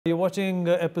You're watching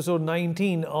episode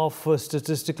 19 of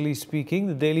Statistically Speaking.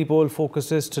 The daily poll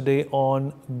focuses today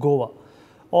on Goa.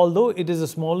 Although it is the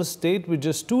smallest state with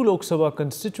just 2 Lok Sabha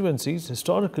constituencies,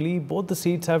 historically both the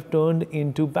seats have turned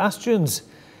into bastions.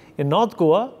 In North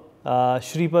Goa,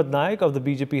 Shripad Naik of the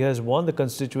BJP has won the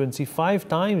constituency 5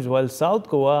 times, while South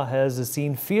Goa has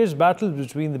seen fierce battles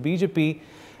between the BJP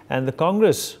and the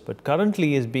Congress, but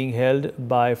currently is being held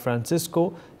by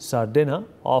Francisco Sardinha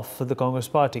of the Congress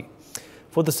party.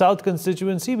 For the South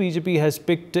constituency, BJP has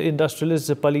picked industrialist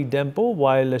Palli Dempo,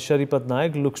 while Shripad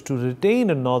Naik looks to retain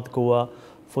in North Goa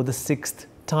for the 6th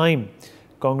time.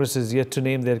 Congress is yet to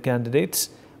name their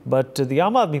candidates, but the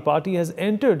Aam Aadmi Party has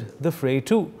entered the fray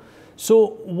too.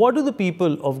 So what do the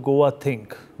people of Goa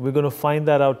think? We're going to find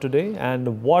that out today,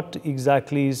 and what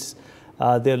exactly is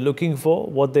they're looking for,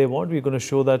 what they want. We're going to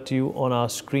show that to you on our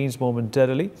screens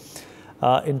momentarily.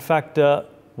 In fact,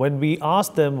 when we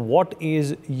asked them what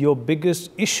is your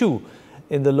biggest issue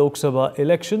in the Lok Sabha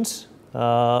elections,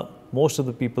 most of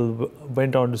the people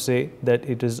went on to say that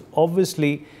it is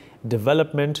obviously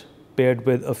development paired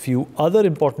with a few other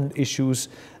important issues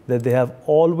that they have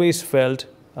always felt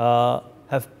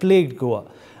have plagued Goa.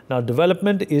 Now,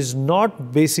 development is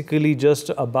not basically just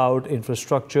about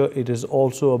infrastructure, it is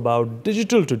also about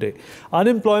digital today.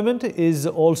 Unemployment is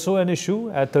also an issue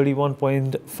at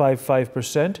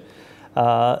 31.55%.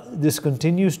 This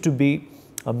continues to be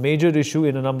a major issue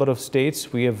in a number of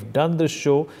states. We have done this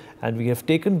show and we have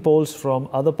taken polls from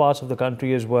other parts of the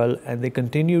country as well, and they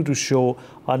continue to show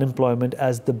unemployment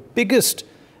as the biggest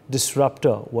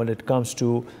disruptor when it comes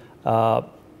to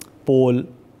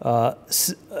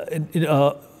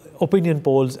opinion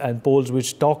polls and polls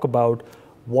which talk about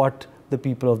what the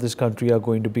people of this country are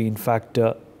going to be in fact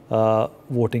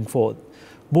voting for.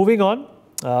 Moving on,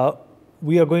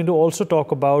 we are going to also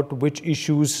talk about which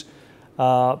issues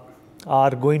are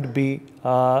going to be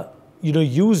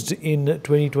used in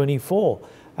 2024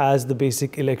 as the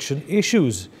basic election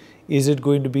issues. Is it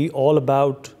going to be all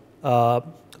about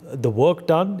the work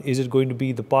done? Is it going to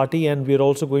be the party? And we are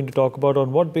also going to talk about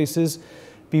on what basis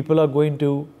people are going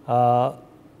to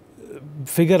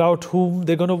figure out whom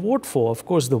they're going to vote for. Of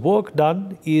course, the work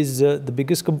done is the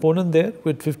biggest component there,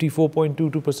 with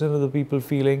 54.22% of the people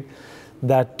feeling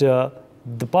that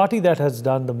the party that has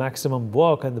done the maximum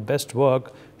work and the best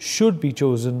work should be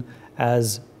chosen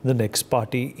as the next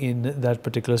party in that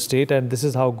particular state. And this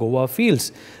is how Goa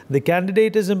feels. The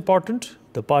candidate is important.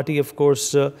 The party, of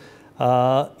course,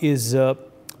 is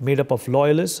made up of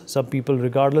loyalists. Some people,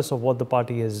 regardless of what the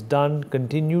party has done,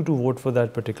 continue to vote for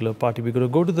that particular party. We're going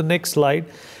to go to the next slide.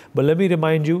 But let me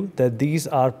remind you that these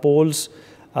are polls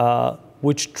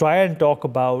which try and talk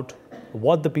about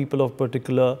what the people of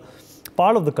particular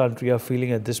part of the country are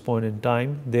feeling at this point in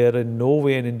time. They are in no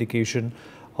way an indication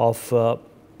of what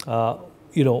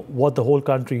the whole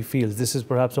country feels. This is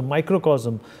perhaps a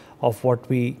microcosm of what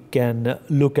we can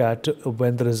look at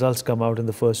when the results come out in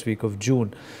the first week of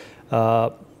June.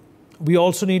 We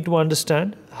also need to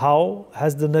understand how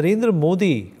has the Narendra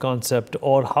Modi concept,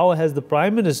 or how has the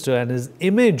Prime Minister and his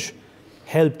image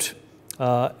helped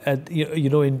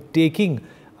in taking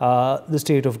the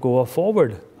state of Goa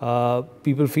forward.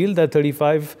 People feel that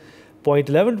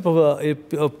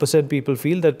 35.11% people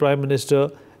feel that Prime Minister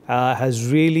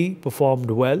has really performed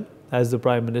well as the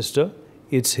Prime Minister.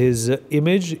 It's his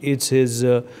image, it's his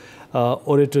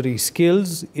oratory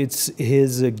skills, it's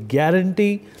his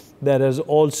guarantee that has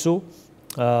also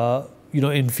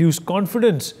infused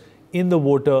confidence in the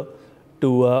voter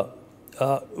to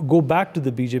go back to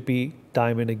the BJP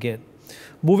time and again.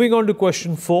 Moving on to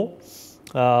question 4.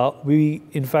 We,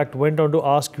 in fact, went on to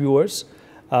ask viewers,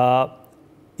 how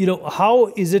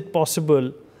is it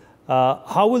possible,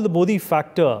 how will the Modi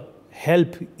factor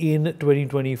help in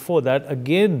 2024? That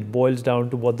again boils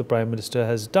down to what the Prime Minister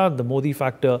has done. The Modi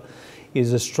factor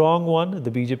is a strong one.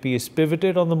 The BJP is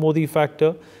pivoted on the Modi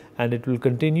factor, and it will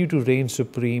continue to reign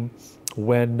supreme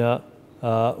when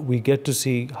we get to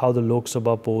see how the Lok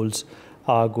Sabha polls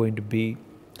are going to be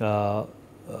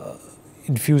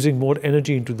infusing more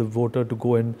energy into the voter to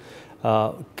go and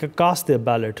cast their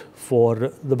ballot for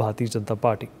the Bharatiya Janata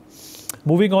Party.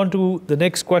 Moving on to the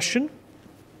next question.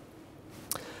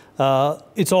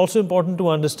 It's also important to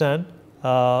understand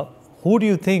who do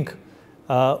you think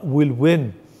will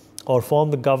win or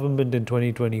form the government in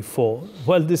 2024?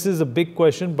 Well, this is a big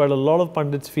question, but a lot of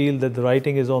pundits feel that the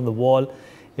writing is on the wall.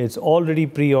 It's already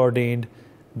preordained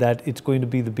that it's going to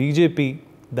be the BJP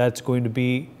that's going to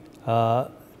be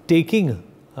taking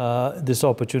this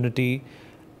opportunity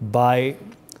by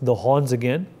the horns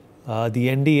again. The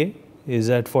NDA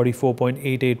is at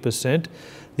 44.88%.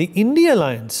 The India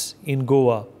Alliance in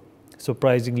Goa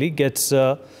surprisingly, gets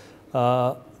the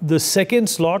second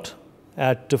slot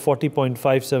at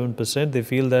 40.57%. They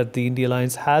feel that the India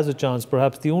Alliance has a chance,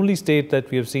 perhaps the only state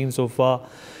that we have seen so far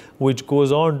which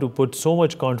goes on to put so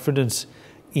much confidence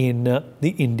in the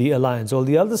India Alliance. All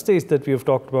the other states that we have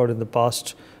talked about in the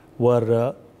past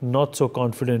were not so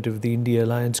confident if the India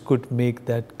Alliance could make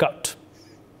that cut.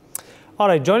 All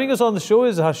right, joining us on the show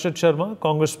is Harshad Sharma,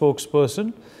 Congress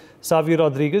spokesperson. Xavier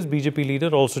Rodriguez, BJP leader,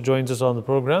 also joins us on the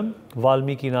program.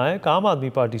 Valmiki Nayak, Aam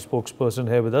Aadmi Party spokesperson,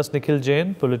 here with us. Nikhil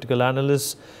Jain, political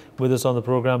analyst, with us on the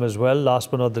program as well.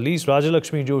 Last but not the least,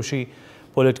 Rajalakshmi Joshi,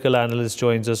 political analyst,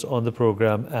 joins us on the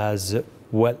program as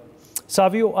well.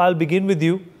 Savio, I'll begin with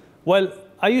you. Well,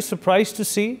 are you surprised to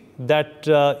see that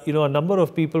a number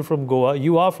of people from Goa,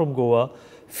 you are from Goa,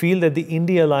 feel that the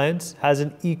India Alliance has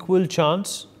an equal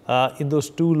chance in those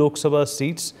 2 Lok Sabha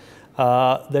seats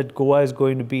that Goa is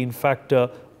going to be, in fact,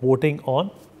 voting on?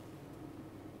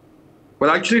 Well,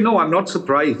 actually, no, I'm not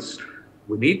surprised,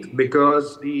 Vineet,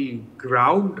 because the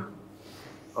ground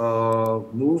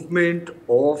movement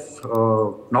of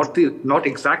not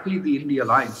exactly the India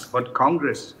Alliance, but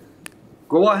Congress.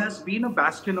 Goa has been a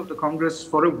bastion of the Congress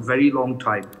for a very long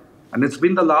time. And it's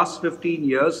been the last 15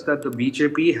 years that the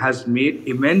BJP has made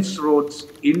immense roads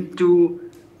into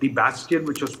the bastion,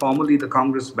 which was formerly the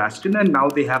Congress bastion, and now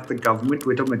they have the government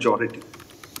with a majority.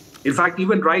 In fact,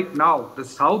 even right now, the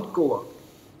South Goa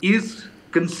is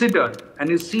considered and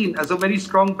is seen as a very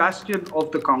strong bastion of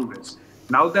the Congress.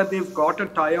 Now that they've got a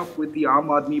tie-up with the Aam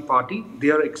Aadmi Party, they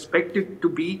are expected to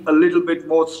be a little bit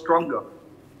more stronger.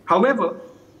 However,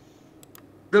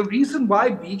 the reason why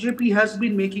BJP has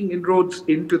been making inroads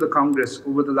into the Congress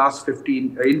over the last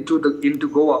into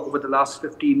Goa over the last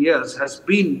 15 years has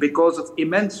been because of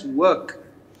immense work,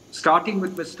 starting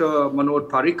with Mr. Manoj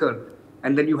Parrikar,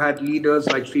 and then you had leaders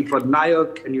like Shripad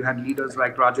Naik, and you had leaders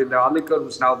like Rajendra Alikar,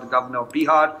 who's now the governor of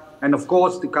Bihar, and of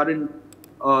course the current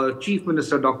Chief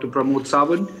Minister, Dr. Pramod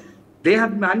Sawant. They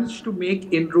have managed to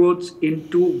make inroads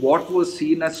into what was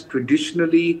seen as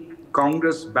traditionally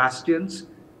Congress bastions,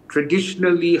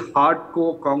 traditionally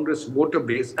hardcore Congress voter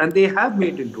base, and they have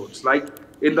made inroads. Like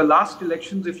in the last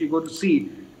elections, if you go to see,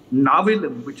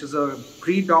 Navilam, which is a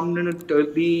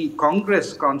predominantly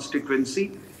Congress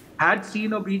constituency, had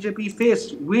seen a BJP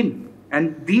face win.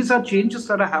 And these are changes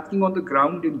that are happening on the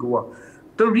ground in Goa.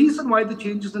 The reason why the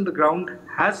changes in the ground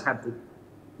has happened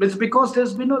is because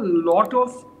there's been a lot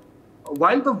of,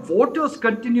 while the voters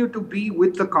continue to be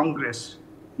with the Congress,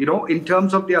 in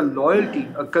terms of their loyalty,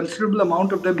 a considerable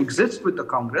amount of them exists with the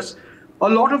Congress. A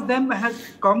lot of them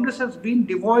Congress has been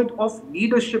devoid of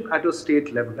leadership at a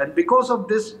state level. And because of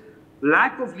this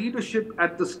lack of leadership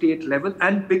at the state level,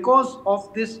 and because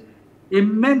of this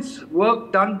immense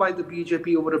work done by the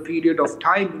BJP over a period of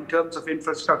time in terms of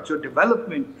infrastructure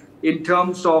development, in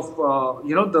terms of,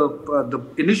 the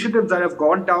initiatives that have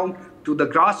gone down to the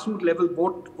grassroots level,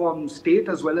 both from state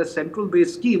as well as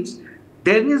central-based schemes,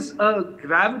 there is a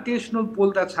gravitational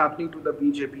pull that's happening to the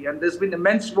BJP, and there's been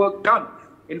immense work done.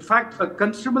 In fact, a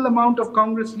considerable amount of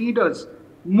Congress leaders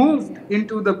moved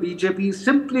into the BJP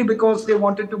simply because they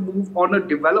wanted to move on a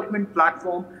development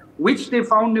platform which they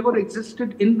found never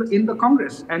existed in the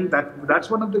Congress. And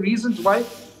that's one of the reasons why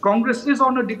Congress is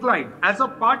on a decline. As a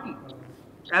party,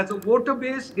 as a voter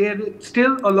base, there is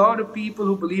still a lot of people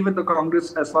who believe in the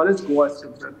Congress as far as Goa is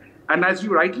concerned. And as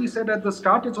you rightly said at the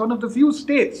start, it's one of the few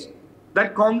states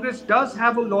that Congress does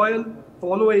have a loyal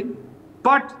following,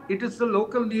 but it is the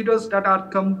local leaders that are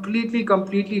completely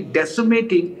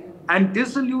decimating and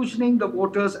disillusioning the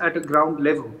voters at a ground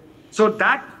level. So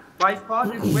that, by far,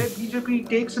 is where BJP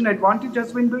takes an advantage,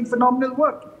 has been doing phenomenal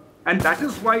work. And that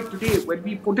is why today, when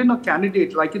we put in a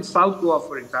candidate, like in South Goa,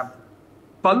 for example,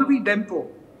 Palli Dempo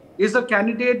is a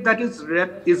candidate that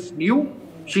is new.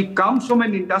 She comes from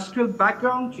an industrial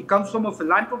background. She comes from a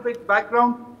philanthropic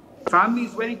background. Family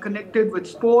is very connected with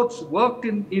sports, worked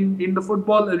in the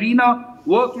football arena,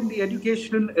 worked in the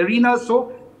education arena.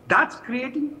 So that's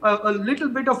creating a little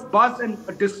bit of buzz and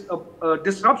a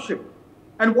disruption.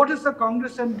 And what has the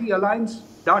Congress and the Alliance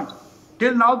done?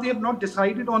 Till now, they have not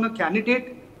decided on a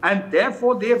candidate, and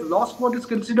therefore they have lost what is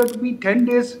considered to be 10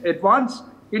 days advance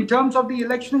in terms of the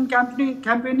election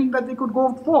campaigning that they could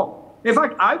go for. In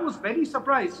fact, I was very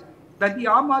surprised that the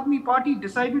Aam Aadmi Party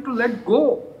decided to let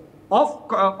go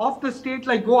of the state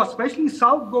like Goa, especially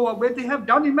South Goa, where they have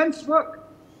done immense work.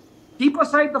 Keep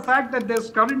aside the fact that there's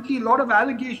currently a lot of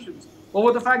allegations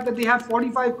over the fact that they have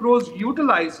 45 crores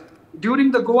utilized during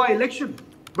the Goa election.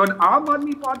 But Aam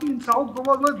Aadmi Party in South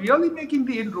Goa were really making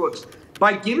the inroads.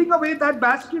 By giving away that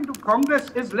bastion to Congress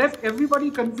has left everybody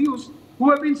confused who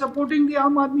have been supporting the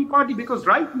Aam Aadmi Party, because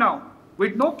right now,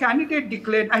 with no candidate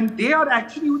declared, and they are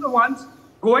actually the ones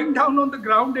going down on the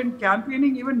ground and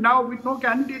campaigning even now with no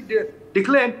candidate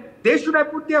declared. They should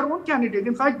have put their own candidate.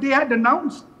 In fact, they had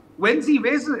announced Wednesday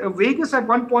Vegas at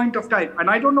one point of time, and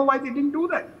I don't know why they didn't do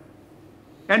that.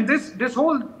 And this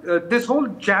whole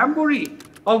jamboree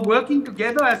of working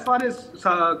together as far as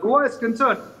Goa is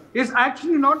concerned is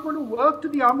actually not going to work to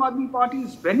the Aam Aadmi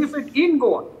Party's benefit in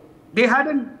Goa. They had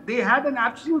an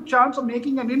absolute chance of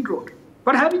making an inroad.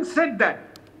 But having said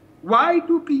that, why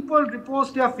do people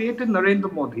repose their faith in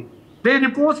Narendra Modi? They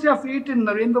repose their faith in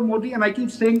Narendra Modi, and I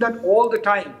keep saying that all the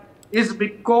time, is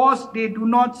because they do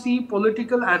not see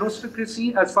political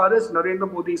aristocracy as far as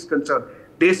Narendra Modi is concerned.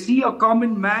 They see a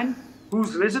common man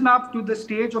who's risen up to the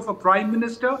stage of a prime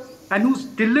minister and who's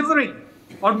delivering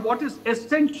on what is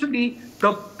essentially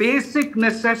the basic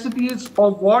necessities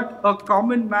of what a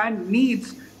common man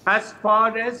needs as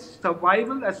far as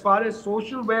survival, as far as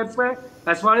social welfare,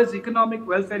 as far as economic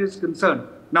welfare is concerned.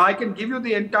 Now, I can give you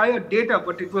the entire data,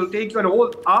 but it will take you a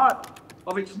whole hour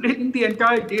of explaining the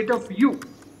entire data for you.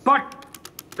 But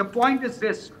the point is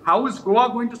this: how is Goa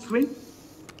going to swing?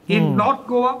 In North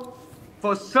Goa,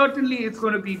 for certainly it's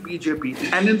going to be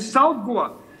BJP. And in South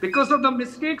Goa, because of the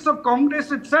mistakes of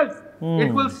Congress itself,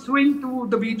 it will swing to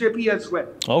the BJP as well.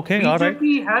 Okay, all right.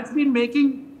 BJP has been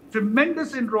making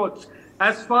tremendous inroads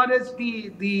as far as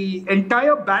the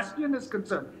entire bastion is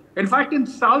concerned. In fact, in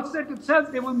Salset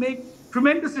itself, they will make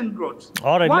tremendous inroads.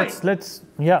 All right, Why?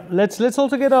 let's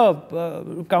also get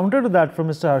a counter to that from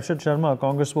Mr. Harshad Sharma,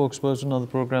 Congress spokesperson on the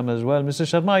program as well. Mr.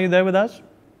 Sharma, are you there with us?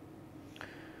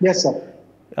 Yes, sir.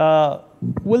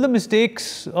 Will the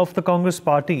mistakes of the Congress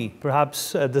party,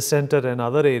 perhaps at the centre and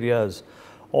other areas,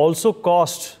 also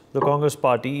cost the Congress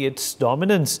party its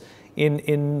dominance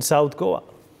in South Goa?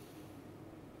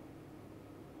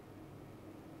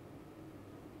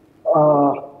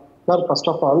 Sir, first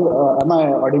of all, am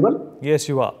I audible? Yes,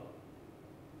 you are.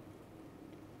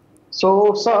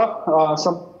 So, sir,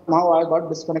 somehow I got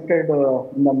disconnected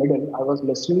in the middle. I was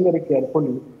listening very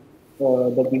carefully.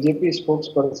 The BJP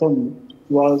spokesperson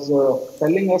was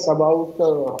telling us about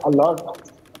a lot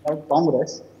about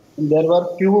Congress. And there were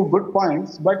few good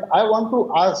points, but I want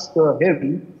to ask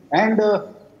him and the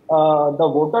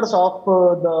voters of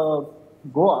the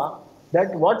Goa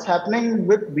that what's happening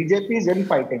with BJP's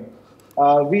infighting.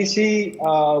 We see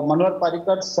Manohar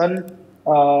Parikar's son,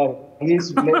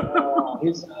 he's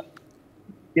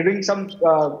giving some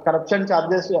corruption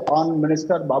charges on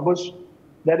Minister Babush.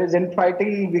 There is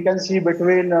infighting we can see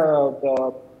between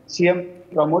the CM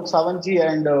Pramod Sawantji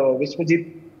and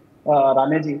Vishwajit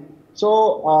Raneji.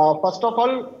 So, first of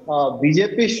all,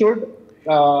 BJP should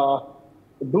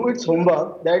do its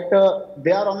homework that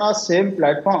they are on a same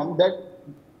platform, that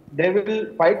they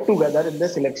will fight together in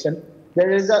this election. There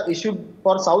is an issue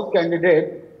for South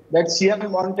candidate that CM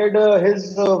wanted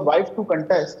his wife to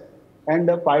contest, and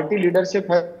the party leadership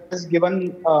has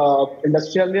given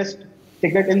industrialist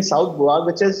ticket in South Goa,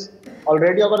 which is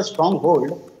already our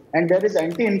stronghold. And there is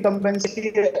anti-incumbency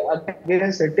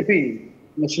against ATP,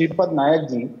 Shripad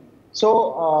Naik.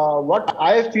 So what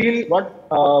I feel,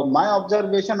 my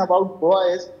observation about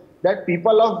Goa is that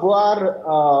people of Goa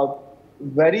are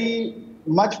very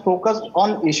much focused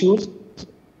on issues.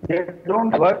 They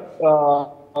don't work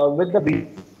with the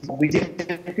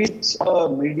BJP's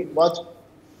media.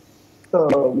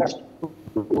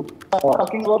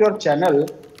 Talking about your channel,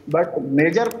 but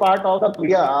major part of the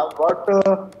media, what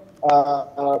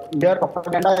their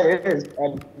propaganda is,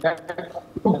 and that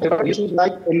issues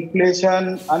like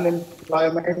inflation,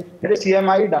 unemployment, there is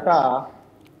CMI data.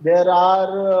 There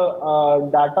are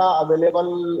data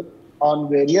available on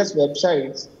various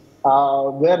websites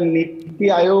where Niti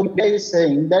Aayog is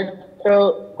saying that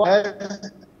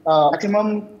has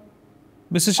maximum.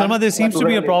 Mr. Sharma, there seems to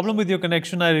be a problem with your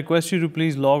connection. I request you to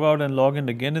please log out and log in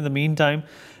again. In the meantime,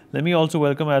 let me also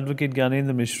welcome Advocate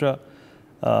Gyanendra Mishra,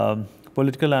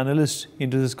 political analyst,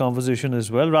 into this conversation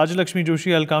as well. Rajalakshmi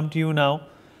Joshi, I'll come to you now.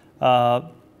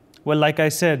 Well, like I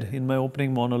said in my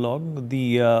opening monologue,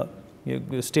 the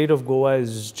state of Goa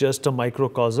is just a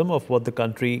microcosm of what the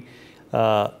country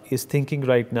is thinking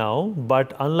right now.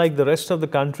 But unlike the rest of the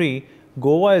country,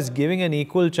 Goa is giving an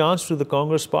equal chance to the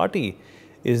Congress party.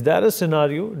 Is that a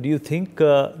scenario? Do you think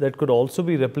that could also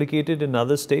be replicated in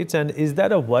other states? And is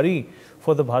that a worry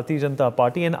for the Bharatiya Janata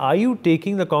Party? And are you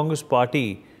taking the Congress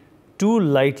party too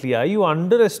lightly? Are you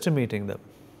underestimating them?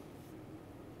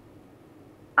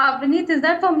 Vineet, is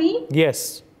that for me?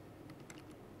 Yes.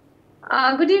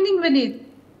 Good evening, Vineet.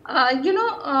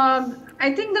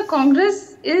 I think the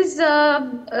Congress is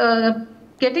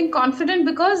getting confident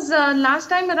because last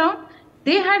time around,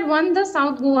 they had won the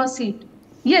South Goa seat.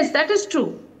 Yes, that is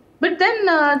true. But then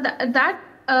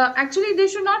actually they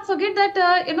should not forget that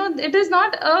it is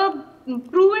not a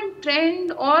proven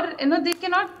trend, or they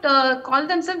cannot call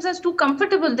themselves as too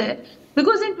comfortable there,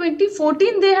 because in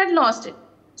 2014 they had lost it.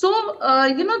 So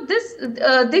this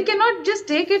they cannot just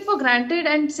take it for granted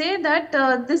and say that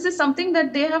this is something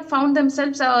that they have found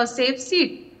themselves a safe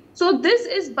seat. So this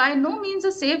is by no means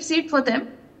a safe seat for them.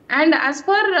 And as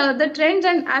per the trends,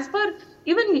 and as per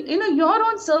even your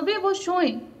own survey was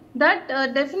showing that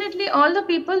definitely all the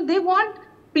people, they want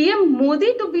PM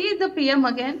Modi to be the PM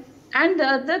again, and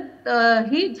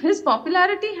his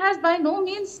popularity has by no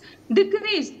means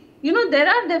decreased. There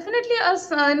are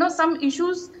definitely some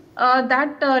issues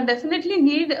that definitely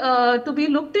need to be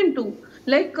looked into,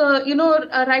 like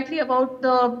rightly about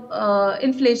the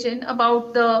inflation,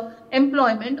 about the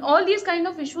employment. All these kind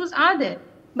of issues are there.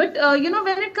 But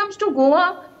when it comes to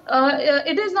Goa,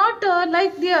 it is not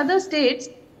like the other states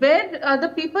where the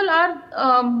people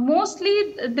are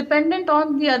mostly dependent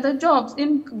on the other jobs.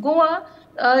 In Goa,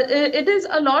 it is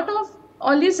a lot of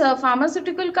all these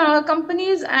pharmaceutical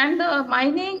companies and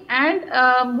mining, and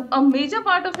a major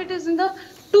part of it is in the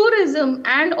tourism,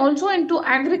 and also into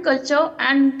agriculture,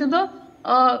 and to the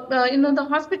the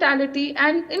hospitality,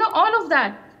 and all of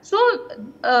that. So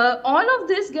all of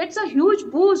this gets a huge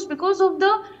boost because of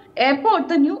the airport,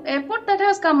 the new airport that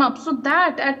has come up. So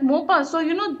that at Mopa, so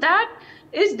that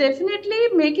is definitely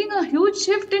making a huge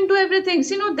shift into everything.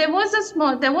 So, there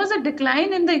was a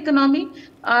decline in the economy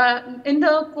in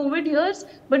the COVID years,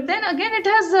 but then again it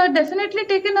has definitely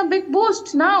taken a big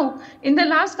boost now in the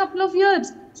last couple of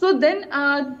years. So then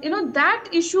that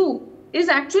issue is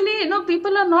actually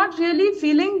people are not really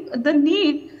feeling the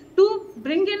need to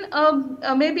bring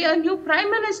in maybe a new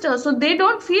prime minister. So they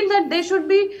don't feel that they should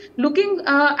be looking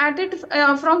at it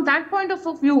from that point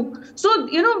of view. So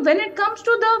when it comes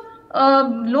to the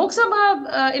Lok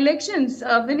Sabha elections,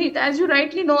 Vineet, as you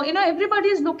rightly know, everybody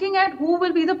is looking at who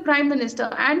will be the prime minister,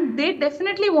 and they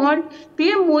definitely want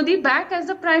PM Modi back as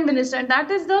the prime minister, and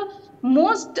that is the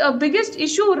most biggest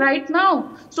issue right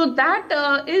now. So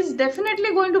that is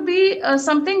definitely going to be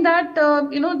something that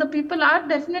the people are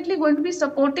definitely going to be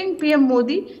supporting PM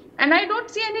Modi, and I don't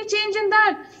see any change in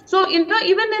that. So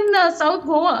even in South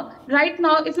Goa right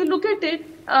now, if you look at it,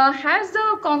 has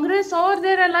the Congress or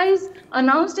their allies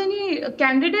announced any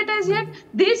candidate as yet?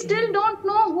 They still don't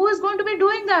know who is going to be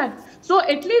doing that. So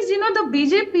at least the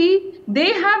BJP,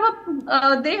 they have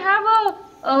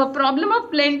a problem of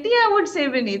plenty, I would say,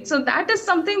 Vineet. So that is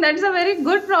something, that is a very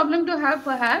good problem to have,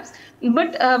 perhaps.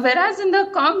 But whereas in the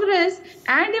Congress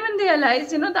and even the allies,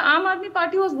 the Aam Aadmi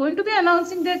Party was going to be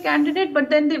announcing their candidate, but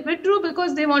then they withdrew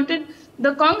because they wanted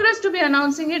the Congress to be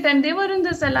announcing it, and they were in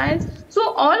this alliance.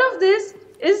 So all of this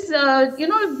is,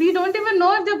 we don't even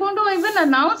know if they're going to even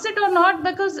announce it or not,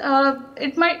 because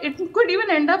it could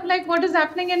even end up like what is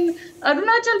happening in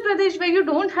Arunachal Pradesh, where you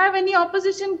don't have any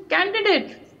opposition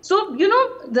candidate. So,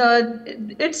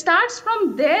 it starts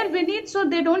from there, Vineet. So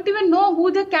they don't even know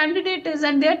who the candidate is,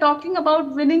 and they're talking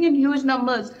about winning in huge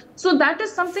numbers. So that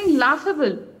is something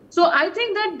laughable. So I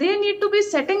think that they need to be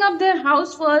setting up their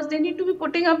house first. They need to be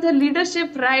putting up their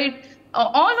leadership right.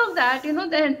 All of that,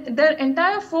 the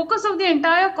entire focus of the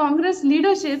entire Congress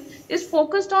leadership is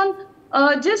focused on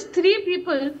just three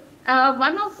people,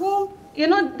 one of whom,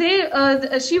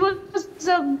 she was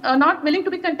not willing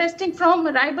to be contesting from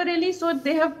Raebareli, so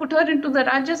they have put her into the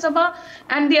Rajya Sabha,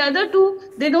 and the other two,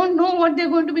 they don't know what they're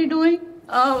going to be doing.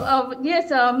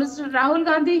 Mr. Rahul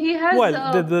Gandhi, he has...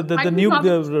 Well, the new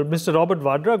Mr. Robert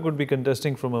Vadra could be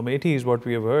contesting from Amethi, is what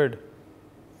we have heard.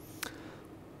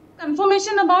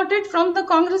 Confirmation about it from the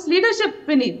Congress leadership,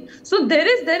 Vineet. So there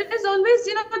is always,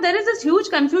 there is this huge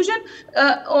confusion.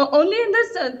 Only in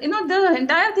this, the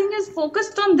entire thing is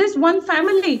focused on this one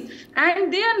family,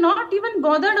 and they are not even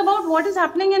bothered about what is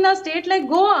happening in a state like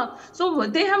Goa. So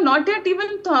they have not yet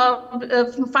even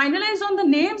finalized on the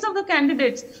names of the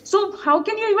candidates. So how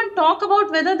can you even talk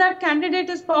about whether that candidate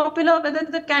is popular, whether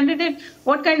the candidate,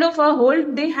 what kind of a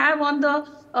hold they have on the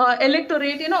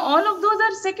electorate, all of those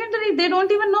are secondary. They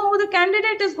don't even know who the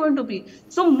candidate is going to be.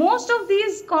 So most of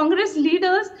these Congress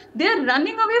leaders, they are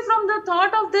running away from the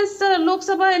thought of this Lok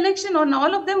Sabha election, and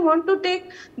all of them want to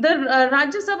take the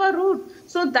Rajya Sabha route.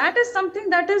 So that is something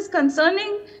that is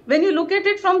concerning when you look at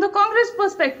it from the Congress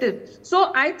perspective.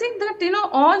 So I think that,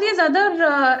 all these other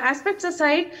aspects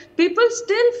aside, people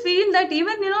still feel that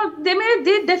even, they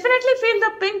definitely feel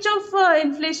the pinch of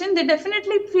inflation. They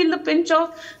definitely feel the pinch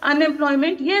of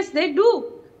unemployment. Yes, they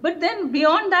do. But then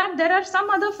beyond that, there are some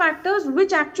other factors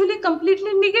which actually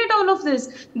completely negate all of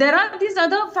this. There are these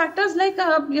other factors like,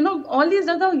 all these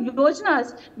other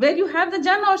yojanas where you have the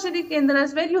Jan Aushadhi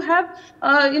Kendras, where you have,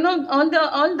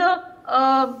 all the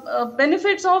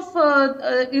benefits of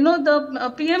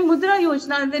the PM Mudra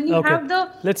Yojana, and then you have the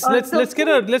let's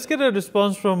get a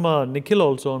response from Nikhil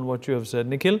also on what you have said.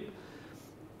 Nikhil,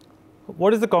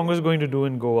 what is the Congress going to do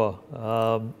in Goa?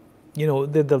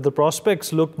 The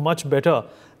prospects look much better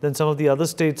than some of the other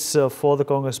states for the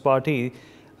Congress party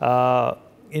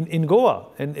in Goa,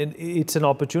 and it's an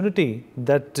opportunity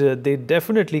that they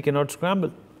definitely cannot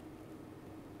scramble.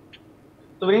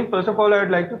 So, Vineet, first of all, I would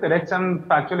like to correct some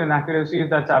factual inaccuracies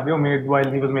that Savio made while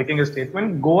he was making a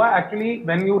statement. Goa, actually,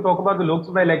 when you talk about the Lok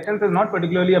Sabha elections, is not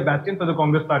particularly a bastion for the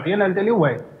Congress party, and I'll tell you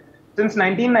why. Since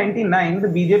 1999, the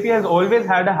BJP has always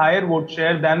had a higher vote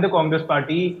share than the Congress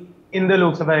party in the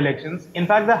Lok Sabha elections. In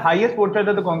fact, the highest vote share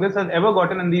that the Congress has ever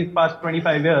gotten in these past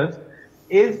 25 years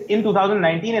is in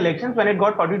 2019 elections, when it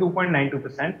got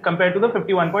 42.92% compared to the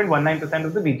 51.19%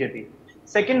 of the BJP.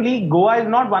 Secondly, Goa is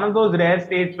not one of those rare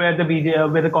states where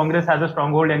the Congress has a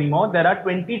stronghold anymore. There are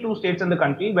 22 states in the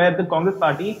country where the Congress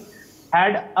party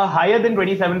had a higher than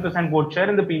 27% vote share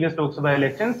in the previous Lok Sabha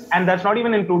elections, and that's not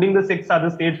even including the 6 other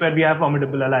states where we have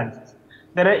formidable alliances.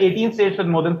 There are 18 states with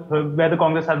where the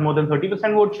Congress has more than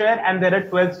 30% vote share, and there are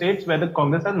 12 states where the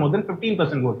Congress has more than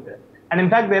 15% vote share. And in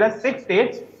fact, there are 6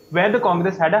 states where the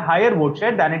Congress had a higher vote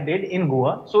share than it did in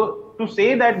Goa. So to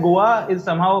say that Goa is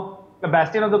somehow a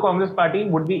bastion of the Congress party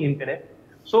would be incorrect.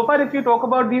 So far, if you talk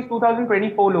about these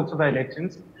 2024 Lok Sabha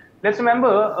elections, let's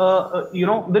remember,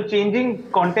 the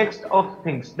changing context of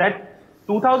things. That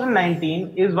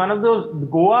 2019 is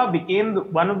Goa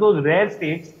became one of those rare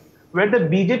states where the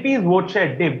BJP's vote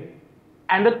share dipped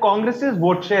and the Congress's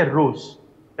vote share rose,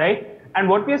 right? And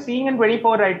what we are seeing in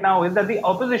 24 right now is that the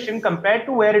opposition, compared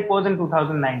to where it was in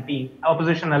 2019,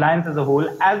 opposition alliance as a whole,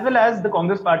 as well as the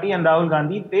Congress party and Rahul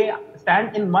Gandhi, they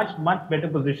stand in much, much better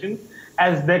position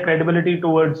as their credibility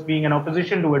towards being an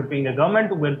opposition, towards being a government,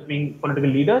 towards being political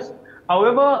leaders.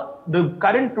 However, the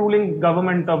current ruling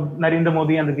government of Narendra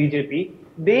Modi and the BJP,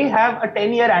 they have a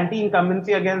 10-year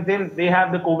anti-incumbency against them. They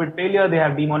have the COVID failure, they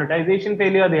have demonetization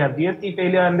failure, they have GST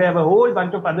failure, and they have a whole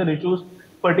bunch of other issues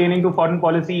pertaining to foreign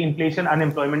policy, inflation,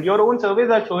 unemployment. Your own surveys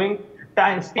are showing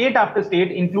state after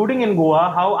state, including in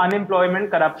Goa, how unemployment,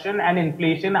 corruption, and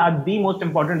inflation are the most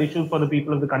important issues for the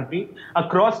people of the country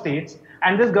across states.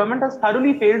 And this government has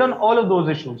thoroughly failed on all of those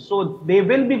issues. So they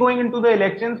will be going into the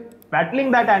elections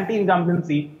battling that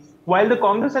anti-incumbency, while the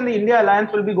Congress and the India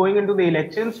Alliance will be going into the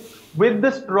elections with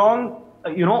the strong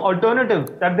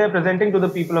alternative that they're presenting to the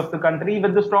people of the country,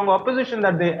 with the strong opposition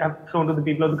that they have shown to the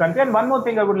people of the country. And one more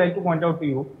thing I would like to point out to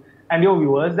you and your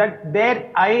viewers, that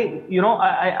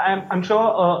I'm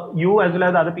sure you as well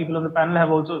as other people on the panel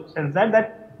have also sensed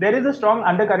that there is a strong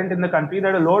undercurrent in the country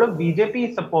that a lot of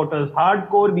BJP supporters,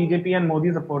 hardcore BJP and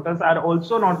Modi supporters, are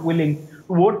also not willing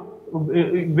to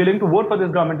vote for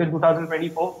this government in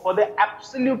 2024 for the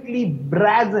absolutely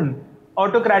brazen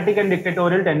autocratic and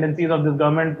dictatorial tendencies of this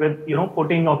government, with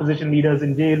putting opposition leaders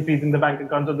in jail, freezing the bank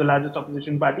accounts of the largest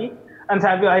opposition party. And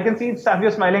Savio, I can see Savio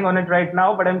smiling on it right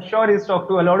now, but I'm sure he's talked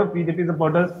to a lot of BJP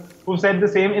supporters who said the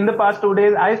same. In the past 2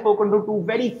 days, I've spoken to 2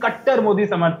 very kattar Modi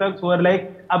samarthaks who are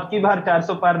like, ab ki baar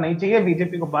 400 par nahi chahiye,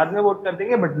 BJP ko baad mein vote kar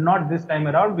denge, but not this time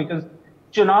around, because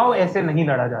chunav aise nahi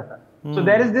lada jata. So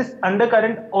there is this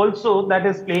undercurrent also that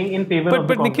is playing in favor of the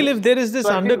Congress. But Nikhil, if there is this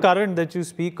undercurrent that you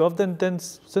speak of, then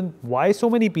why so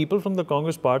many people from the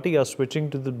Congress party are switching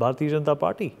to the Bharatiya Janata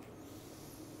Party?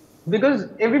 Because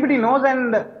everybody knows,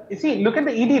 and you see, look at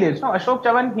the ED raids. No, Ashok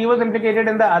Chavan, he was implicated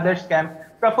in the Adarsh scam.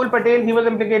 Praful Patel, he was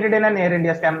implicated in an Air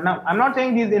India scam. Now, I'm not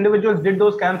saying these individuals did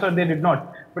those scams or they did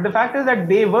not. But the fact is that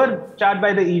they were charged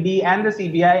by the ED and the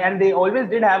CBI, and they always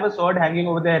did have a sword hanging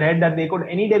over their head that they could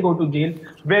any day go to jail,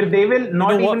 where they will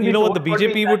not even... You know what the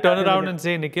BJP would turn around and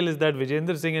say, Nikhil, is that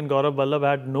Vijayendra Singh and Gaurav Vallabh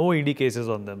had no ED cases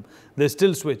on them. They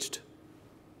still switched.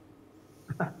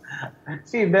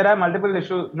 See, there are multiple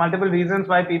reasons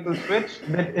why people switch.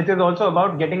 It is also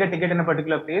about getting a ticket in a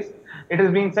particular place. It is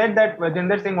being said that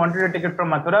Vijayendra Singh wanted a ticket from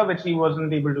Mathura, which he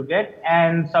wasn't able to get,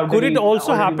 and Saudi could it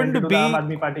also happen to be Aam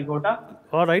Aadmi Party quota?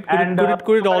 All right.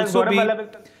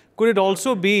 Could it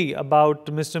also be about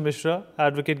Mr. Mishra,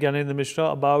 Advocate Gyanendra Mishra,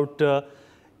 about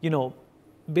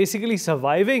basically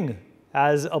surviving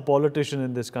as a politician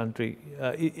in this country?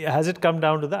 Has it come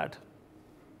down to that?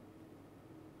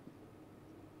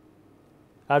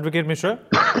 Advocate Mishra?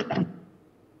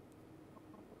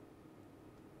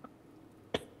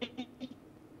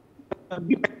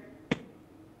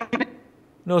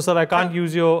 No, sir, I can't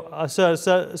use your... sir,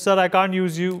 I can't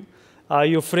use you.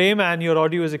 Your frame and your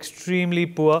audio is extremely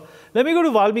poor. Let me go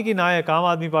to Valmiki Naik, Aam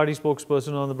Aadmi Party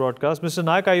spokesperson on the broadcast. Mr.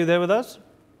 Naik, are you there with us?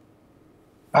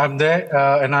 I'm there,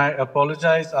 and I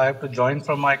apologize. I have to join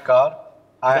from my car.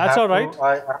 That's all right.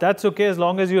 That's okay as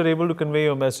long as you're able to convey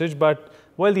your message. But,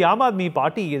 well, the Aam Aadmi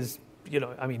Party is,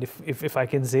 I mean, if I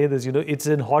can say this, it's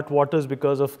in hot waters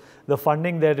because of the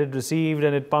funding that it received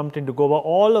and it pumped into Goa.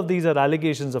 All of these are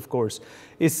allegations, of course.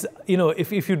 It's,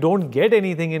 if you don't get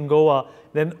anything in Goa,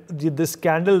 then the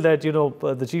scandal that,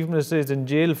 the Chief Minister is in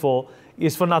jail for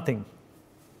is for nothing.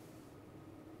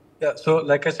 Yeah, so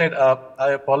like I said,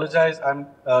 I apologize. I'm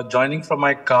joining from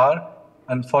my car.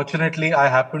 Unfortunately, I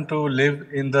happen to live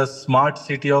in the smart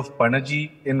city of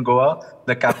Panaji in Goa,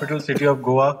 the capital city of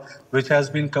Goa, which has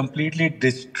been completely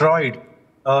destroyed.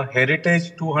 A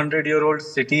heritage 200-year-old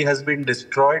city has been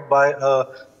destroyed by a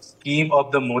scheme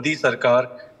of the Modi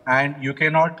Sarkar, and you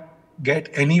cannot get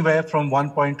anywhere from one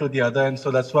point to the other, and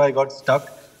so that's why I got stuck.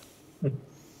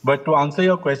 But to answer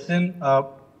your question,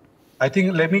 I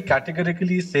think let me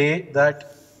categorically say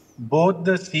that both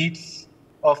the seats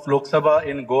of Lok Sabha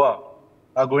in Goa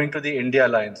are going to the India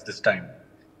Alliance this time.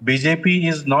 BJP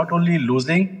is not only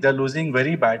losing, they're losing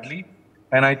very badly.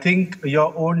 And I think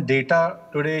your own data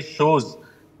today shows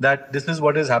that this is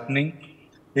what is happening.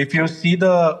 If you see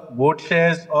the vote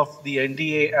shares of the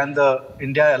NDA and the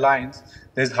India Alliance,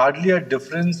 there's hardly a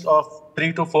difference of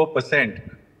 3 to 4%.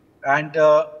 And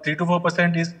 3 to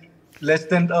 4% is less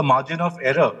than a margin of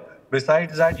error.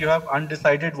 Besides that, you have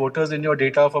undecided voters in your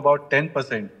data of about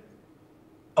 10%.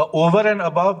 Over and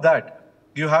above that,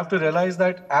 you have to realize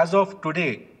that as of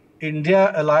today,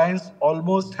 India Alliance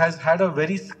almost has had a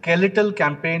very skeletal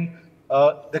campaign.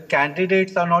 The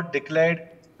candidates are not declared.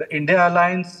 The India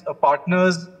Alliance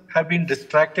partners have been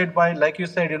distracted by, like you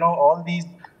said, all these,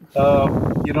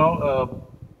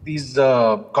 these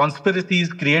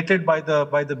conspiracies created by the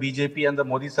BJP and the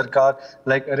Modi Sarkar,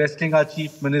 like arresting our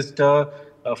chief minister,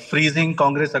 freezing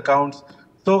Congress accounts.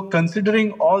 So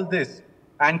considering all this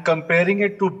and comparing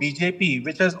it to BJP,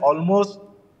 which has almost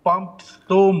pumped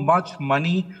so much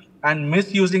money and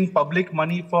misusing public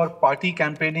money for party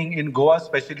campaigning in Goa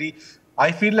especially,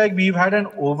 I feel like we've had an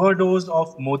overdose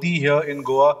of Modi here in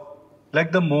Goa.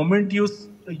 Like the moment you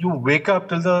wake up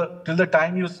till the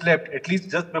time you slept, at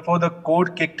least just before the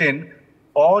code kicked in,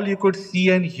 all you could see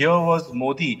and hear was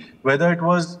Modi, whether it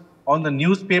was on the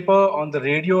newspaper, on the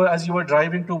radio as you were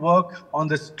driving to work, on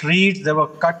the streets, there were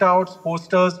cutouts,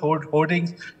 posters,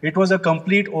 hoardings. It was a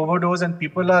complete overdose and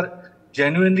people are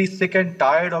genuinely sick and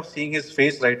tired of seeing his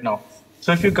face right now.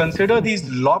 So if you consider these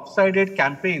lopsided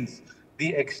campaigns,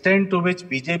 the extent to which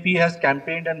BJP has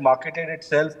campaigned and marketed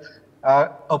itself,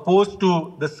 opposed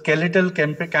to the skeletal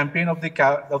campaign of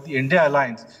the India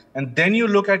Alliance, and then you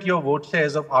look at your vote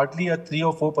shares of hardly a 3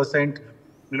 or 4%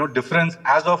 difference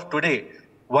as of today.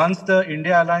 Once the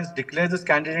India Alliance declares its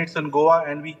candidates in Goa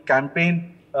and we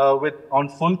campaign on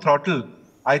full throttle,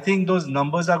 I think those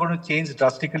numbers are going to change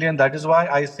drastically, and that is why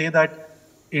I say that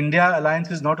India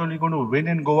Alliance is not only going to win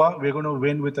in Goa, we're going to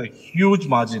win with a huge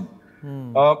margin.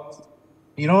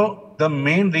 The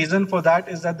main reason for that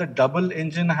is that the double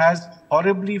engine has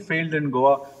horribly failed in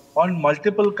Goa on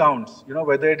multiple counts,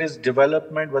 whether it is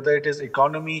development, whether it is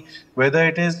economy, whether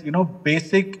it is,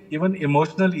 basic, even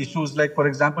emotional issues. Like, for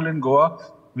example, in Goa,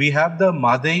 we have the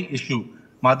Madai issue.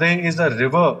 Madai is a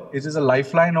river. It is a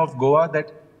lifeline of Goa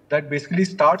that basically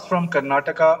starts from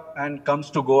Karnataka and comes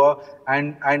to Goa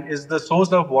and is the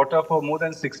source of water for more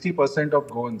than 60% of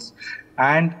Goans.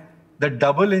 And the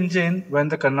double engine, when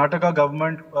the Karnataka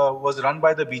government was run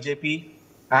by the BJP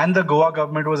and the Goa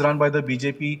government was run by the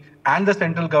BJP and the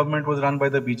central government was run by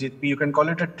the BJP, you can call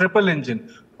it a triple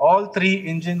engine. All three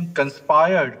engines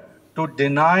conspired to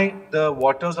deny the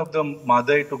waters of the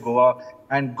Madai to Goa,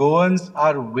 and Goans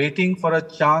are waiting for a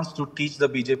chance to teach the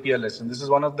BJP a lesson. This is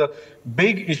one of the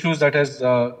big issues that has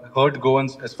hurt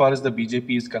Goans as far as the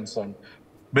BJP is concerned.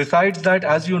 Besides that,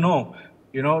 as you know,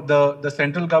 the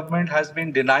central government has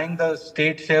been denying the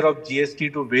state share of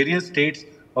GST to various states.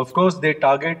 Of course, they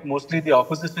target mostly the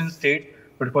opposition states,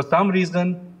 but for some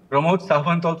reason, Pramod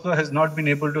Sawant also has not been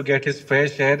able to get his fair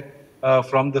share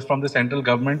from the central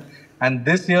government. And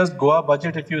this year's Goa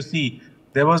budget, if you see,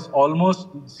 there was almost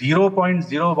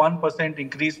 0.01%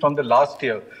 increase from the last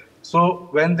year. So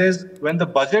when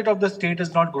the budget of the state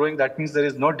is not growing, that means there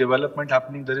is no development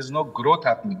happening, there is no growth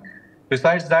happening.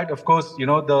 Besides that, of course,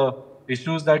 the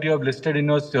issues that you have listed in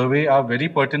your survey are very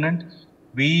pertinent.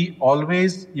 We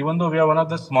always, even though we are one of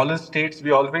the smallest states,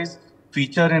 we always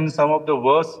feature in some of the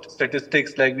worst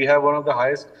statistics. Like we have one of the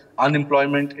highest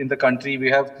unemployment in the country, we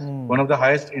have one of the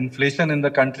highest inflation in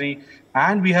the country,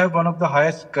 and we have one of the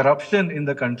highest corruption in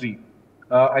the country.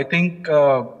 I think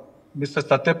Mr.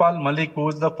 Satyapal Malik, who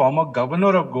is the former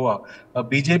governor of Goa, a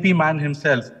BJP man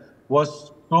himself,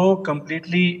 was so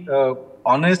completely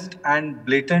honest and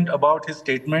blatant about his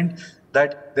statement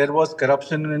that there was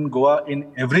corruption in Goa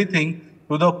in everything,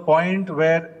 to the point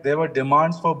where there were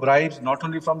demands for bribes not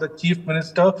only from the chief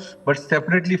minister but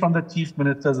separately from the chief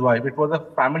minister's wife. It was a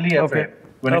family affair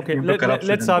when it came to corruption.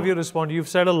 Let Savio respond. You've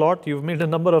said a lot. You've made a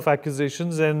number of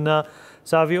accusations. And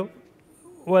Savio,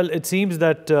 well, it seems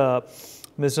that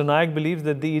Mr. Naik believes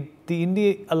that the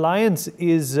India alliance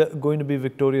is going to be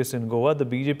victorious in Goa. The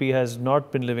BJP has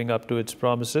not been living up to its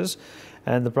promises,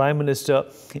 and the Prime Minister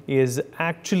is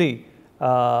actually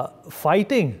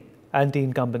fighting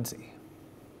anti-incumbency.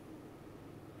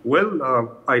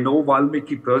 Well, I know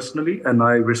Valmiki personally, and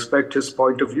I respect his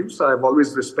point of view. So I've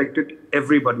always respected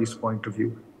everybody's point of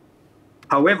view.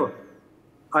 However,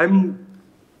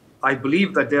 I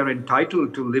believe that they're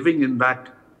entitled to living in that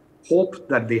hope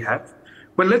that they have.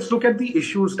 But let's look at the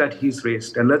issues that he's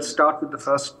raised. And let's start with the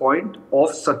first point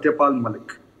of Satyapal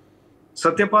Malik.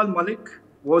 Satyapal Malik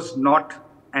was not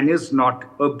and is not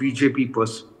a BJP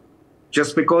person.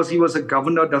 Just because he was a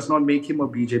governor does not make him a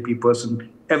BJP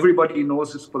person. Everybody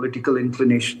knows his political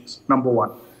inclinations, number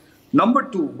one. Number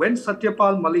two, when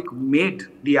Satyapal Malik made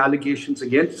the allegations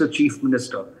against the chief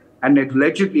minister, and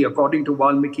allegedly, according to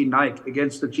Valmiki Naik,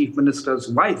 against the chief minister's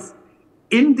wife,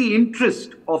 in the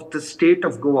interest of the state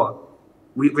of Goa,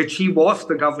 which he was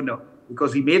the governor,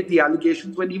 because he made the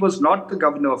allegations when he was not the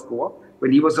governor of Goa,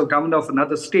 when he was a governor of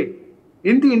another state.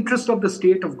 In the interest of the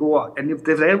state of Goa, and if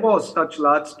there was such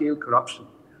large-scale corruption,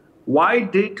 why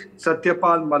did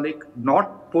Satyapal Malik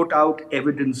not put out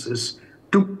evidences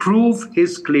to prove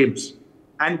his claims?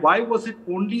 And why was it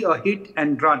only a hit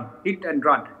and run?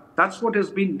 That's what has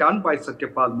been done by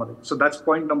Satyapal Malik. So that's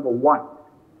point number one.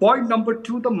 Point number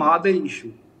two, the Mahaday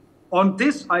issue. On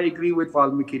this, I agree with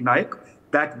Valmiki Naik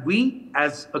that we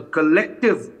as a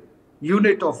collective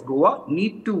unit of Goa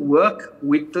need to work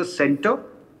with the center,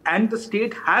 and the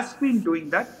state has been doing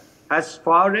that as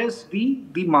far as the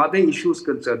Mahaday issue is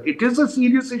concerned. It is a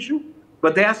serious issue,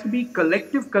 but there has to be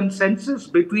collective consensus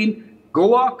between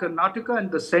Goa, Karnataka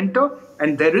and the center,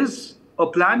 and there is a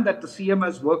plan that the CM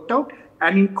has worked out,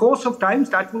 and in course of times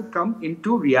that will come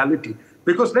into reality.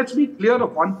 Because let's be clear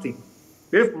of one thing.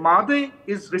 If Mahaday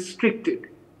is restricted,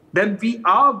 then we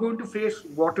are going to face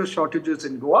water shortages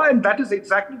in Goa, and that is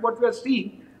exactly what we are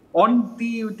seeing on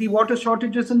the water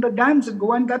shortages in the dams in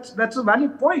Goa, and that's a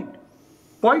valid point.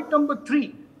 Point number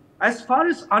three, as far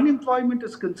as unemployment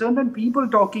is concerned and people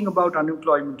talking about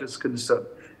unemployment is concerned,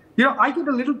 I get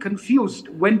a little confused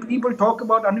when people talk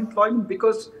about unemployment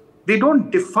because they don't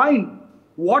define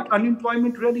what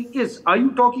unemployment really is. Are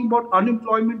you talking about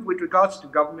unemployment with regards to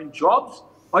government jobs?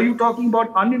 Are you talking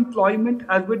about unemployment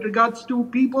as with regards to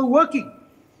people working?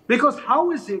 Because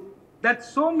how is it that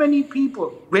so many people,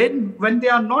 when they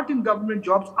are not in government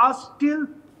jobs, are still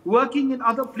working in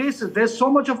other places? There's so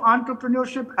much of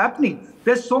entrepreneurship happening.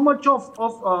 There's so much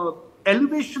of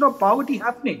elevation of poverty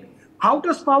happening. How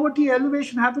does poverty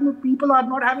elevation happen if people are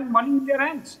not having money in their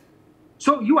hands?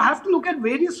 So you have to look at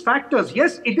various factors.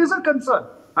 Yes, it is a concern.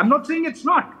 I'm not saying it's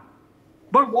not.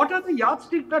 But what are the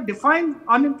yardsticks that define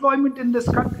unemployment in this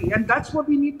country? And that's what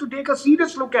we need to take a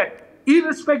serious look at,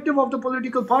 irrespective of the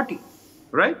political party,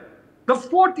 right? The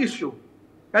fourth issue,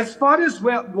 as far as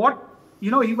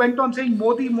he went on saying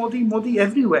Modi, Modi, Modi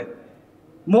everywhere.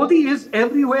 Modi is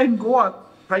everywhere in Goa,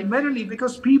 primarily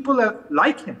because people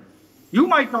like him. You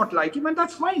might not like him, and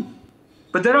that's fine.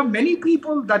 But there are many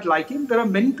people that like him. There are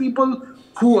many people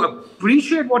who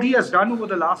appreciate what he has done over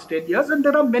the last 10 years. And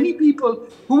there are many people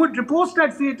who would repose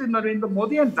that faith in Narendra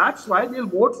Modi. And that's why they'll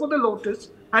vote for the Lotus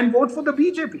and vote for the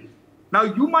BJP. Now,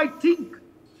 you might think,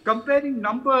 comparing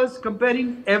numbers,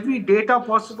 comparing every data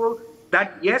possible,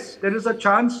 that yes, there is a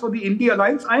chance for the India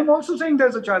Alliance. I'm also saying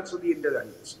there's a chance for the India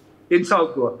Alliance in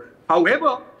South Goa.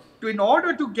 However, in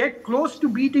order to get close to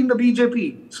beating the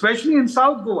BJP, especially in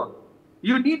South Goa,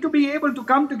 you need to be able to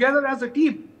come together as a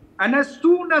team. And as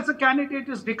soon as a candidate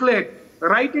is declared,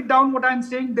 write it down what I'm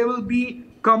saying, there will be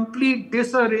complete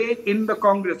disarray in the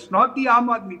Congress, not the Aam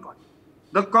Aadmi Party,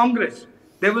 the Congress.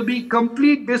 There will be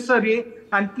complete disarray,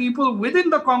 and people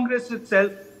within the Congress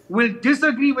itself will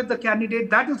disagree with the candidate.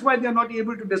 That is why they are not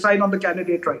able to decide on the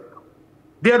candidate right now.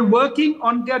 They are working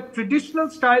on their traditional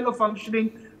style of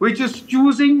functioning, which is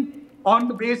choosing on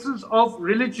the basis of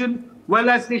religion, well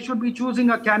as they should be choosing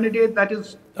a candidate that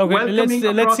is welcoming.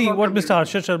 Let's see what Mr.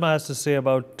 Arshad Sharma has to say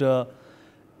about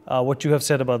what you have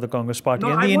said about the Congress Party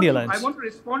and the India Alliance. I want to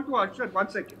respond to Arshad 1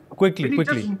 second. Quickly.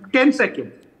 Just 10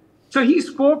 seconds. So he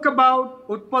spoke about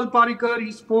Utpal Parikar,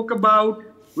 he spoke about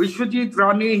Vishwajit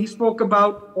Rane, he spoke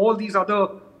about all these other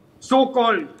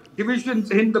so-called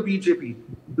divisions in the BJP.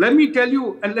 Let me tell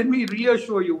you and let me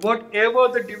reassure you, whatever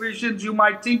the divisions you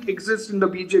might think exist in the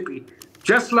BJP,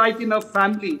 just like in a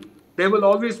family, there will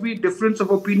always be difference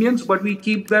of opinions, but we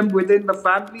keep them within the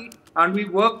family and we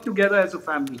work together as a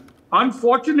family.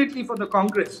 Unfortunately for the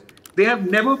Congress, they have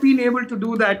never been able to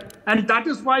do that. And that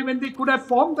is why when they could have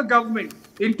formed the government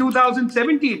in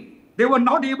 2017, they were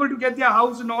not able to get their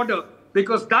house in order,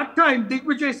 because that time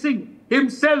Digvijay Singh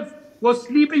himself was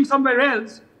sleeping somewhere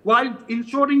else while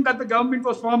ensuring that the government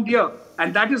was formed here.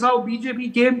 And that is how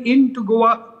BJP came into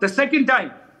Goa the second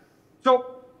time.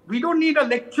 So we don't need a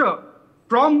lecture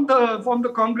from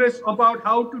the Congress about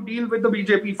how to deal with the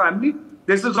BJP family.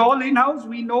 This is all in-house.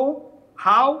 We know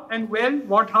how and when,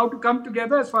 how to come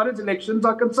together as far as elections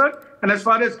are concerned and as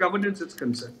far as governance is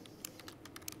concerned.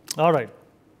 All right.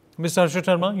 Mr. Harshit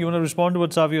Sharma, you want to respond to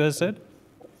what Savio has said?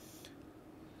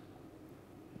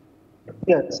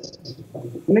 Yes.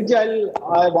 Nitya,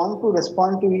 I want to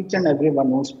respond to each and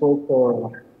everyone who spoke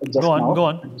just now. Go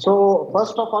on. So,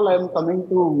 first of all, I am coming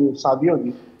to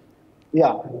Savioji.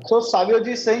 Yeah. So, Savioji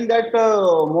is saying that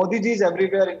Modi ji is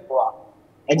everywhere in Goa.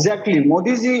 Exactly.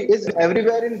 Modi ji is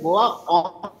everywhere in Goa,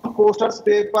 on posters,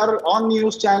 paper, on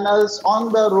news channels,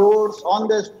 on the roads, on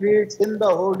the streets, in the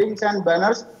hoardings and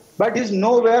banners, but is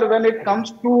nowhere when it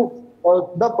comes to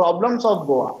the problems of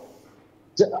Goa.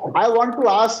 I want to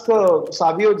ask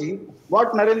Savio ji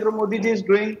what Narendra Modi ji is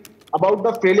doing about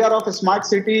the failure of smart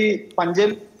city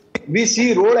Panjim. We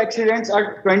see road accidents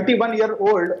at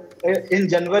 21-year-old in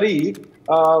January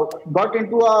got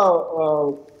into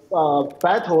a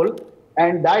path hole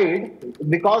and died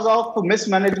because of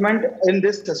mismanagement in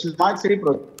this smart city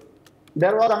project.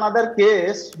 There was another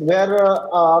case where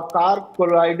a car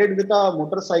collided with a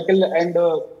motorcycle, and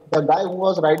the guy who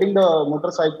was riding the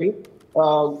motorcycle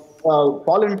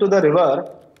fall into the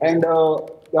river, and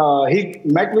he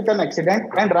met with an accident.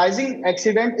 And rising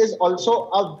accident is also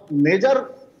a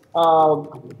major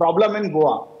problem in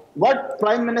Goa. What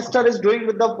Prime Minister is doing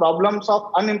with the problems of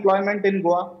unemployment in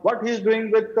Goa, what he is doing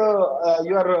with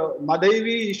your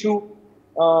Madhavi issue,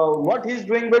 what he is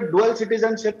doing with dual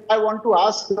citizenship, I want to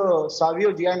ask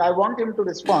Savio ji, and I want him to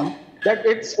respond that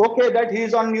it's okay that he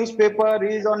is on newspaper,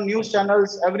 he is on news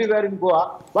channels everywhere in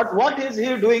Goa, but what is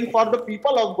he doing for the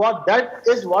people of Goa? That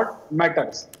is what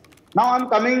matters. Now I'm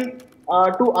coming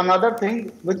to another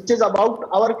thing, which is about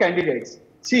our candidates.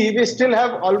 See, we still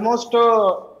have almost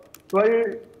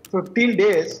 15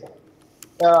 days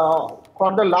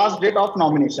for the last date of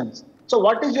nominations. So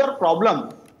what is your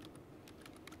problem?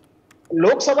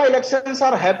 Lok Sabha elections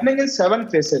are happening in 7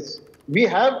 phases. We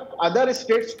have other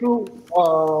states to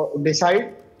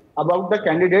decide about the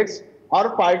candidates.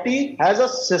 Our party has a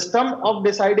system of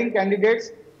deciding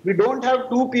candidates. We don't have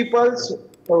two peoples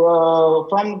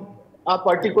from a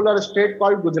particular state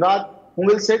called Gujarat who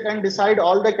will sit and decide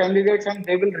all the candidates and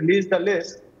they will release the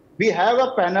list. We have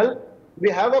a panel, we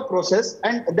have a process,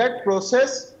 and that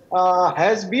process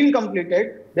has been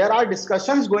completed. There are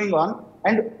discussions going on,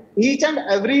 and each and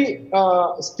every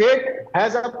state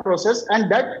has a process,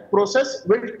 and that process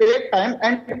will take time,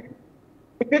 and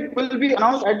it will be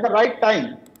announced at the right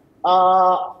time.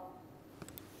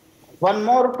 One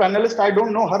more panelist, I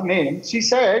don't know her name, she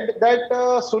said that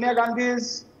Sonia Gandhi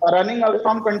is running away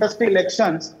from contesting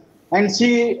elections, and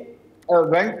she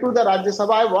went to the Rajya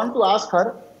Sabha. I want to ask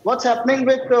her, what's happening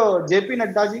with JP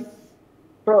Nadda ji?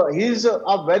 So he's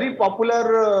a very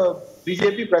popular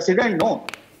BJP president, no?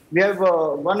 We have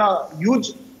won a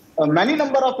huge, many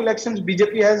number of elections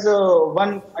BJP has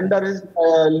won under his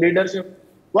leadership.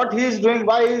 What he is doing,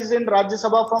 why he is in Rajya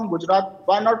Sabha from Gujarat,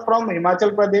 why not from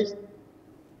Himachal Pradesh?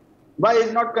 Why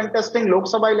is not contesting Lok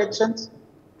Sabha elections?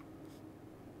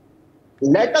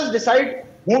 Let us decide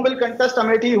who will contest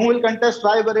Amethi, who will contest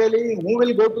Rai Bareli, who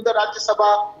will go to the Rajya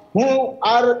Sabha, who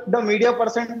are the media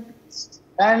persons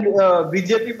and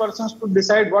BJP persons to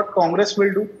decide what Congress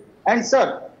will do. And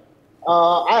sir,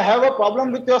 I have a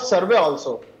problem with your survey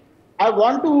also. I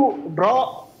want to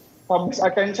draw public's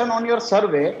attention on your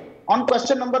survey on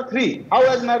question number 3. How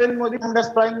has Narendra Modi as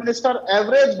Prime Minister?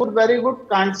 Average, good, very good,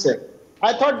 can't say.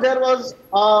 I thought there was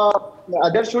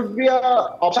there should be a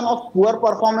option of poor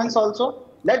performance also.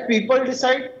 Let people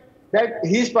decide that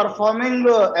he is performing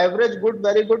average, good,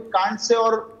 very good, can't say,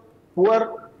 or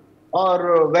poor,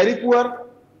 or very poor.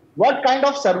 What kind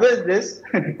of survey is this?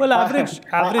 Well, average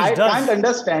I does. can't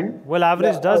understand. Well,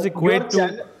 average does equate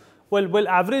to. Well,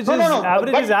 average is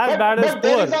as bad as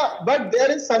poor. But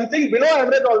there is something below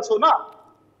average also, na.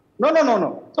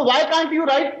 No. So why can't you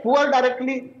write poor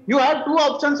directly? You have two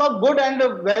options of good and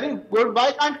very good.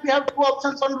 Why can't we have two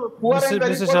options on poor and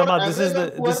very Mr. good? Sharma,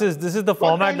 this is the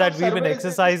format that we've been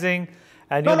exercising,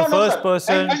 and you're the first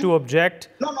person to object.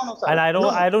 No, sir. And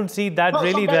I don't see that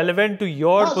really relevant to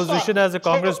your position as a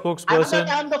Congress spokesperson.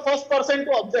 I am the first person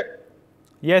to object.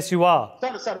 Yes, you are.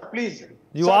 Sir, please.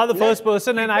 You are the first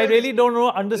person, and I really don't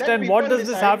understand what does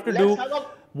this have to do.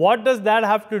 What does that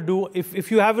have to do? If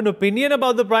you have an opinion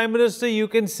about the Prime Minister, you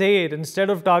can say it instead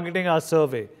of targeting our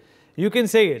survey. You can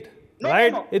say it,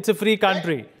 right? No. It's a free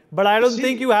country. But I don't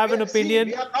think you have an opinion.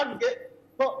 We are not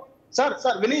Sir,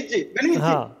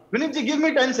 Vinitji, give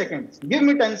me 10 seconds. Give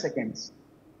me 10 seconds.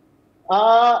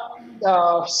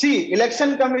 See,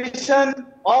 election commission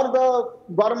or the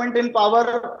government in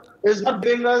power is not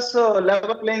giving us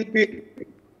level playing field.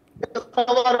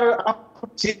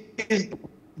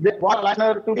 They want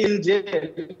Liner to be in jail.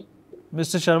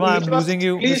 Mr. Sharma, I'm losing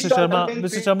you. Mr.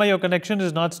 Sharma, your connection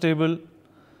is not stable.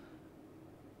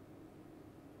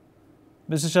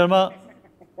 Mr. Sharma.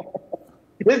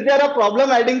 Is there a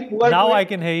problem adding poor? Now I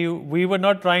can hear you. We were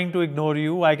not trying to ignore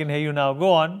you. I can hear you now.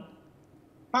 Go on.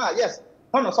 Yes.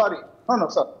 No, sorry. No,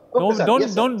 sir. Okay,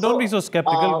 don't be so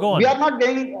skeptical. Go on. We are not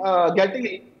getting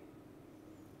it.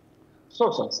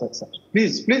 So, sir.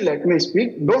 Please let me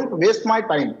speak. Don't waste my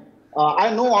time.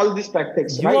 I know all these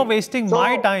tactics. You are wasting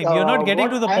my time. You're not getting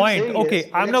to the point.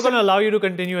 Okay, I'm not going to allow you to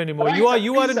continue anymore. Right,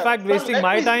 you are in fact wasting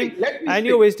my time, and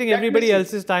you're wasting everybody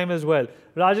else's time as well.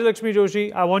 Rajalakshmi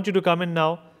Joshi, I want you to come in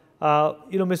now.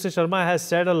 Mr. Sharma has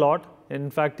said a lot. In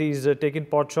fact, he's taken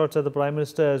pot shots at the Prime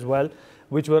Minister as well,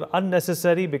 which were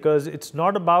unnecessary because it's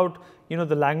not about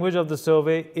the language of the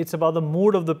survey. It's about the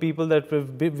mood of the people that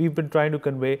we've been trying to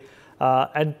convey,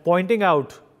 and pointing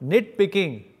out,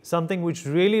 nitpicking something which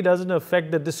really doesn't affect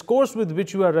the discourse with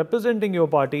which you are representing your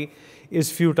party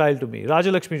is futile to me.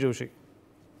 Rajalakshmi Joshi.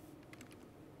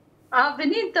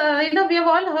 Vineet, we have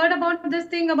all heard about this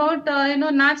thing about,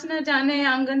 Nach na jane,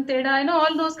 Angan teda,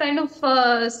 all those kind of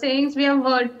sayings we have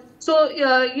heard. So,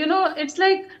 it's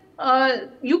like,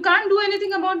 you can't do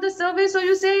anything about the survey. So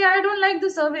you say, I don't like the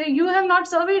survey. You have not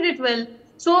surveyed it well.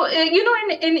 So,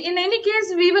 in any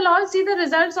case, we will all see the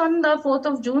results on the 4th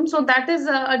of June. So that is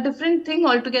a different thing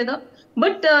altogether.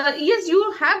 But yes,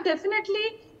 you have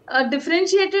definitely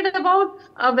differentiated about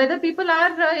whether people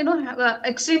are,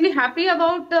 extremely happy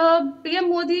about PM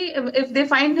Modi, if they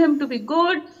find him to be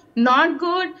good, not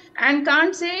good, and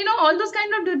can't say, all those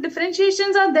kind of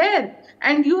differentiations are there.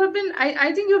 And you have been,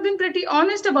 I think you've been pretty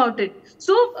honest about it.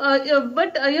 So,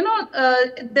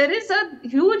 there is a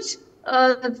huge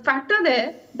factor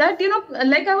there that,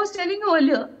 like I was telling you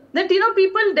earlier, that,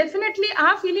 people definitely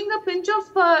are feeling the pinch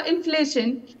of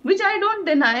inflation, which I don't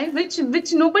deny,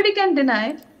 which nobody can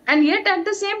deny. And yet at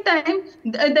the same time,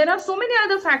 there are so many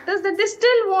other factors that they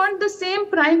still want the same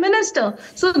Prime Minister.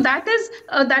 So that is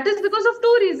because of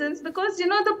two reasons. Because,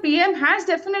 the PM has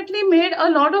definitely made a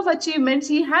lot of achievements.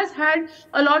 He has had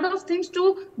a lot of things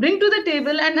to bring to the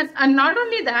table. And not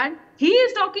only that, he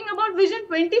is talking about Vision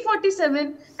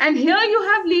 2047. And here you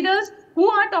have leaders who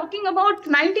are talking about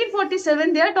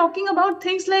 1947. They are talking about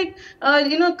things like,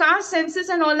 caste census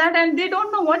and all that, and they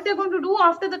don't know what they're going to do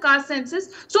after the caste census.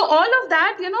 So all of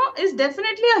that, is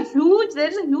definitely there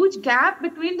is a huge gap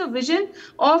between the vision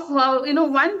of,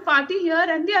 one party here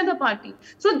and the other party.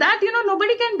 So that,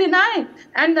 nobody can deny.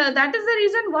 And that is the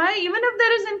reason why, even if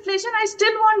there is inflation, I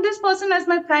still want this person as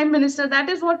my Prime Minister. That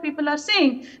is what people are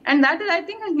saying. And that is, I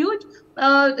think, a huge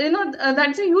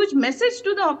that's a huge message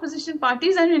to the opposition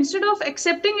parties, and instead of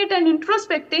accepting it and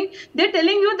introspecting, they're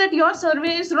telling you that your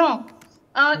survey is wrong.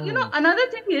 Another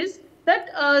thing is that,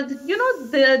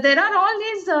 there are all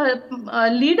these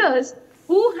leaders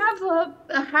who have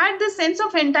had the sense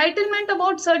of entitlement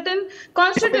about certain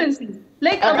constituencies.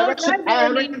 Like about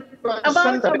Amethi.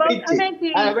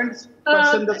 Mr.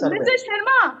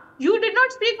 Sharma, you did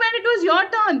not speak when it was your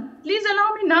turn. Please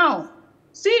allow me now.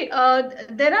 See,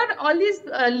 there are all these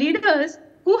leaders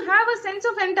who have a sense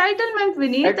of entitlement,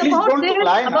 Vineet,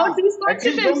 about these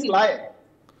constituencies. Let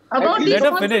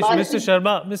her finish, Mr.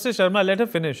 Sharma, let her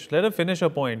finish. Let her finish her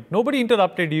point. Nobody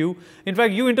interrupted you. In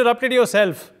fact, you interrupted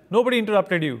yourself. Nobody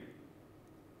interrupted you.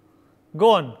 Go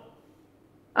on.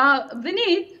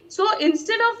 Vineet, so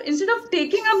instead of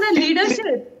taking up the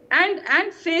leadership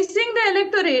and facing the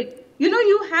electorate,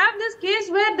 you have this case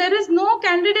where there is no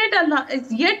candidate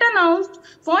yet announced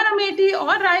for Amethi or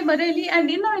Rai Bareli, and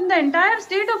in the entire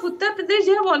state of Uttar Pradesh,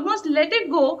 they have almost let it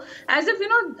go, as if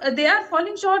they are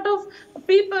falling short of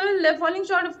people, they're falling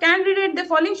short of candidates, they're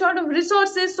falling short of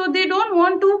resources, so they don't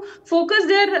want to focus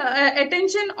their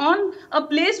attention on a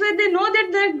place where they know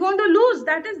that they're going to lose.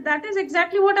 that is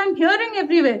exactly what I'm hearing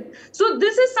everywhere. So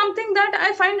this is something that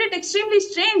I find it extremely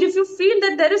strange. If you feel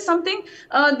that there is something,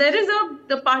 there is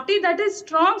the party that is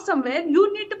strong somewhere,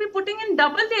 you need to be putting in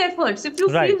double the efforts. If you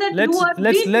feel that you are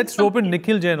weak, let's rope in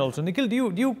Nikhil Jain also. Nikhil, do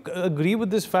you agree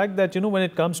with this fact that, you know, when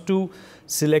it comes to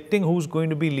selecting who's going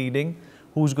to be leading,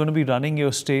 who's going to be running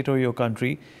your state or your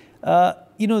country,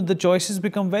 you know, the choices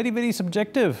become very, very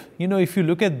subjective. You know, if you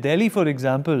look at Delhi, for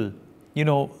example, you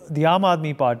know, the Aam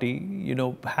Aadmi Party, you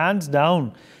know, hands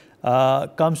down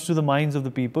comes to the minds of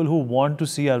the people who want to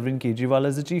see Arvind Kejriwal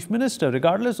as the chief minister,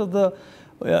 regardless of the,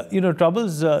 you know,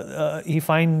 troubles he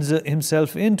finds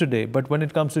himself in today. But when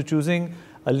it comes to choosing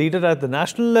a leader at the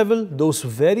national level, those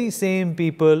very same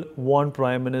people want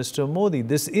Prime Minister Modi.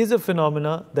 This is a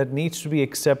phenomena that needs to be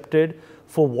accepted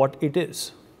for what it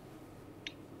is.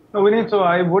 No, Vineet, so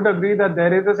I would agree that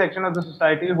there is a section of the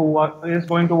society who is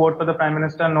going to vote for the Prime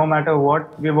Minister no matter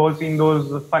what. We've all seen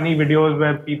those funny videos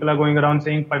where people are going around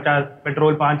saying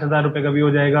petrol 5,000 rupees ka bhi ho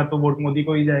jayega, to vote Modi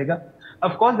ko hi jayega.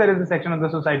 Of course, there is a section of the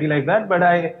society like that, but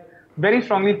I very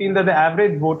strongly feel that the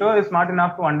average voter is smart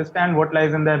enough to understand what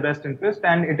lies in their best interest,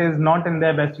 and it is not in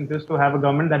their best interest to have a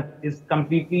government that is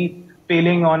completely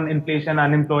failing on inflation,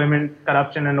 unemployment,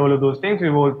 corruption, and all of those things.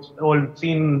 We've all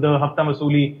seen the Hafta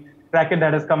Masuli racket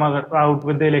that has come out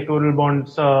with the electoral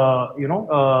bonds,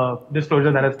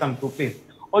 disclosure that has come to place.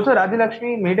 Also, Radhi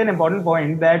Lakshmi made an important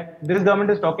point that this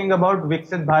government is talking about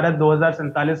Viksit Bharat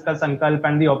 2047 ka sankalp,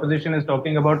 and the opposition is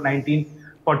talking about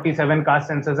 1947 caste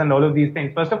census and all of these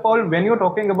things. First of all, when you're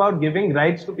talking about giving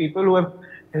rights to people who have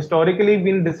historically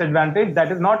been disadvantaged,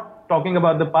 that is not talking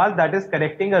about the past, that is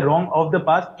correcting a wrong of the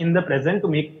past in the present to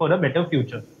make for a better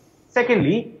future.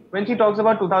 Secondly, when she talks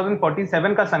about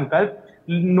 2047 ka sankalp,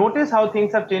 notice how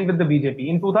things have changed with the BJP.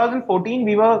 In 2014,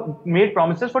 we were made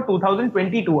promises for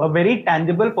 2022, a very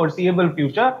tangible, foreseeable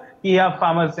future. Yeah,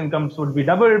 farmers' incomes would be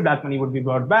doubled, black money would be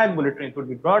brought back, bullet trains would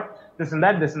be brought, this and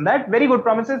that, this and that. Very good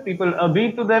promises. People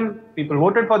agreed to them, people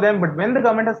voted for them. But when the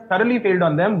government has thoroughly failed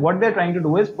on them, what they're trying to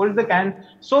do is push the can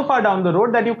so far down the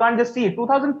road that you can't just see it.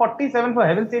 2047, for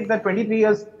heaven's sake, that 23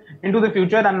 years into the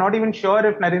future. I'm not even sure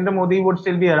if Narendra Modi would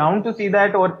still be around to see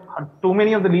that, or too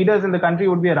many of the leaders in the country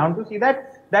would be around to see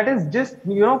that. That is just,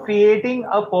 creating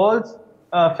a false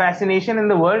fascination in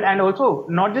the world. And also,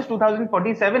 not just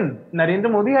 2047.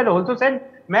 Narendra Modi had also said,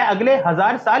 "Main agle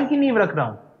 1000 saal ki neev rakh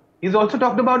raha hu." He's also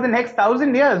talked about the next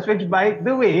 1000 years, which, by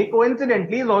the way,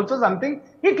 coincidentally, is also something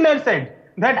Hitler said,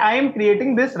 that I am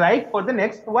creating this right for the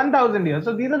next 1000 years.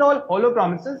 So these are all hollow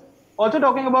promises. Also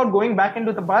talking about going back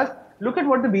into the past, look at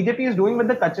what the BJP is doing with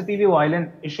the Kachativu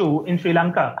Island issue in Sri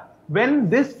Lanka. When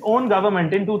this own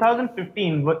government in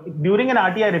 2015, during an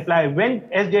RTI reply, when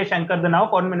S. Jaishankar, the now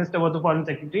foreign minister, was the foreign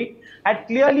secretary, had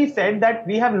clearly said that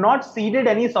we have not ceded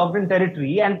any sovereign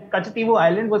territory, and Kachativu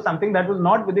Island was something that was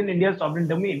not within India's sovereign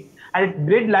domain, and it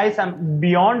did lie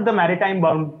beyond the maritime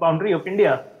boundary of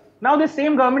India. Now the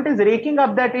same government is raking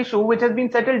up that issue, which has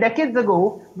been settled decades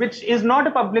ago, which is not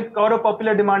a public or a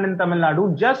popular demand in Tamil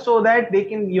Nadu, just so that they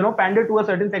can, pander to a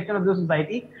certain section of the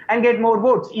society and get more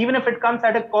votes, even if it comes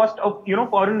at a cost of,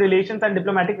 foreign relations and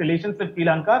diplomatic relations with Sri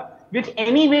Lanka, which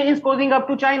anyway is causing up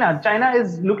to China. China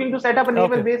is looking to set up a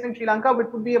naval base in Sri Lanka, which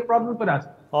would be a problem for us.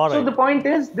 So the point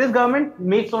is, this government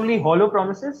makes only hollow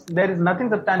promises. There is nothing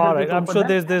substantial. All right, I'm sure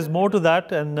there's more to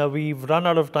that, and we've run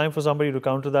out of time for somebody to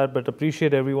counter that, but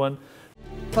appreciate everyone.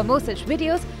 For more such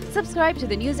videos, subscribe to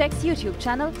the NewsX YouTube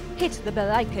channel, hit the bell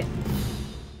icon.